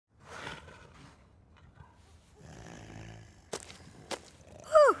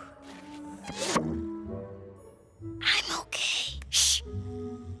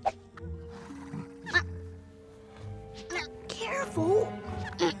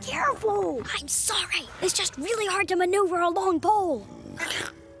Careful! I'm sorry. It's just really hard to maneuver a long pole.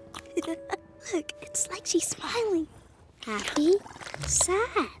 Look, it's like she's smiling. Happy,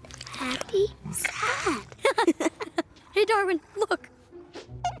 sad. Happy, sad. Hey, Darwin, look.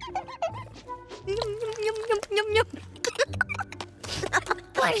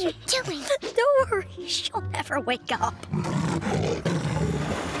 What are you doing? Don't worry, she'll never wake up.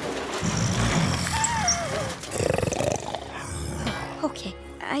 Okay,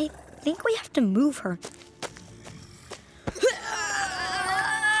 I think we have to move her.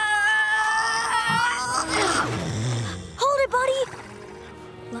 Hold it, buddy.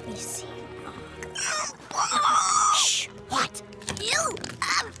 Let me see. Shh, what? You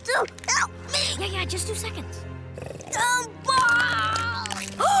have to help me. Yeah, just 2 seconds. Gumball!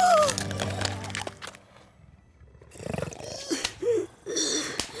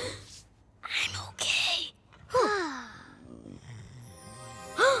 I'm okay.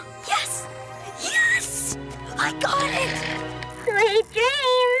 Yes! Yes! I got it! Sweet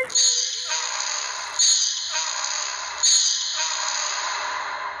dreams!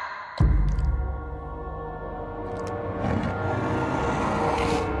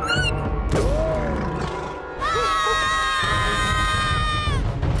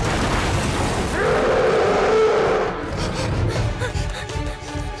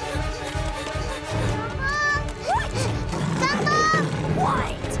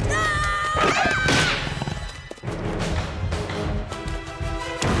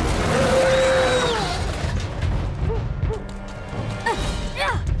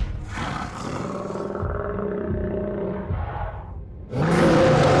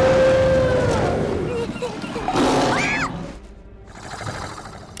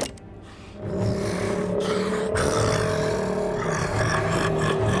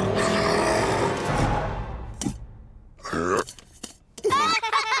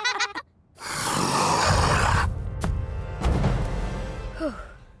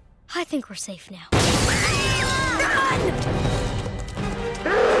 I think we're safe now. Run!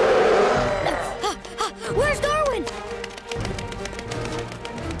 Where's Darwin?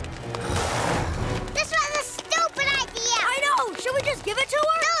 This was a stupid idea! I know! Should we just give it to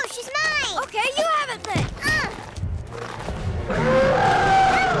her? No, she's mine! Okay, you have it then!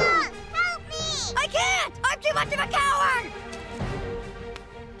 Grandma, help me! I can't! I'm too much of a coward!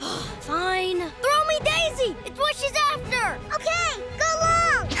 Fine. Throw me Daisy! It's what she's after! Okay, go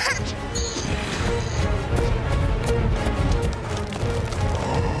long!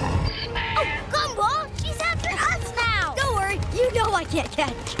 Oh, Gumball! She's after us now! Don't worry, you know I can't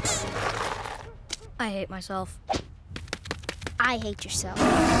catch. I hate myself. I hate yourself.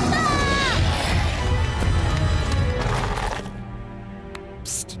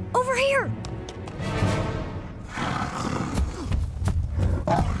 Psst! Over here!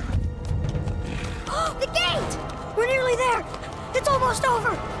 The gate! We're nearly there! It's almost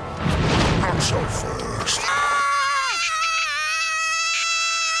over! Not so fast.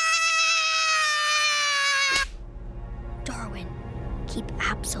 Darwin, keep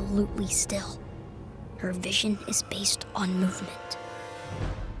absolutely still. Her vision is based on movement.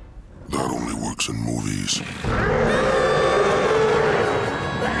 That only works in movies.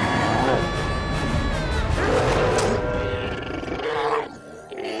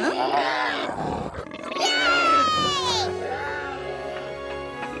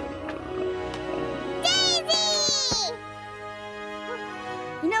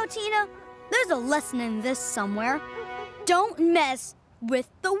 You know, Tina, there's a lesson in this somewhere. Don't mess with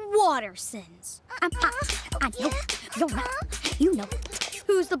the Wattersons. I know. You know.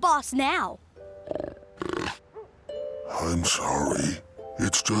 Who's the boss now? I'm sorry.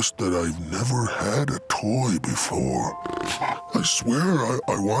 It's just that I've never had a toy before. I swear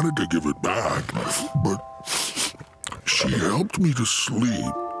I wanted to give it back, but she helped me to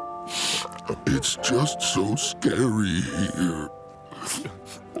sleep. It's just so scary here.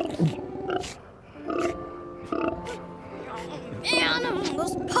 Man,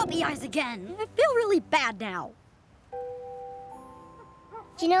 those puppy eyes again. I feel really bad now.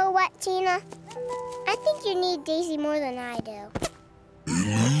 Do you know what, Tina? I think you need Daisy more than I do.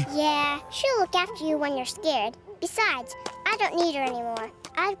 Really? Yeah, she'll look after you when you're scared. Besides, I don't need her anymore.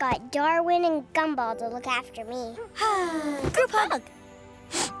 I've got Darwin and Gumball to look after me. Group hug.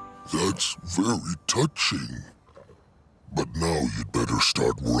 That's very touching. But now you'd better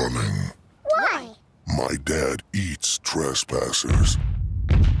start running. Why? My dad eats trespassers.